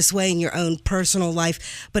can't be this way in your own personal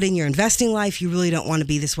life, but in your investing life, you really don't want to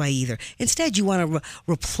be this way either. Instead, you want to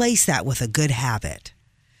replace that with a good habit.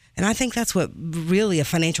 And I think that's what really a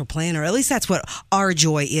financial planner, at least that's what our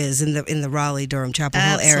joy is in the Raleigh, Durham, Chapel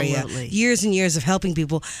Hill area. Years and years of helping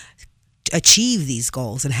people achieve these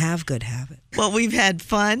goals and have good habits. Well, we've had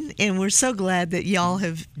fun, and we're so glad that y'all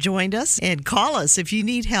have joined us. And call us if you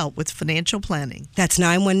need help with financial planning. That's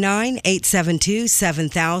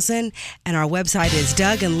 919-872-7000, and our website is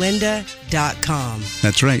DougandLinda.com.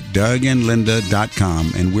 That's right,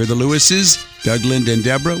 DougandLinda.com. And we're the Lewises, Doug, Linda, and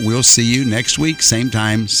Deborah. We'll see you next week, same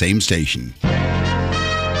time, same station.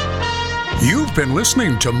 You've been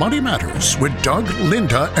listening to Money Matters with Doug,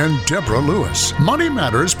 Linda, and Deborah Lewis. Money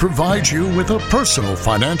Matters provides you with a personal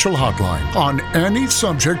financial hotline on any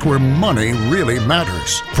subject where money really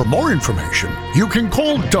matters. For more information, you can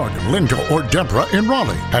call Doug, Linda, or Deborah in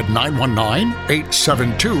Raleigh at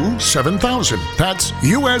 919-872-7000. That's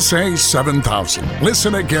USA 7000.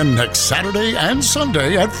 Listen again next Saturday and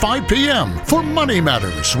Sunday at 5 p.m. for Money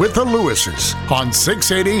Matters with the Lewises on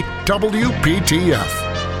 680 WPTF.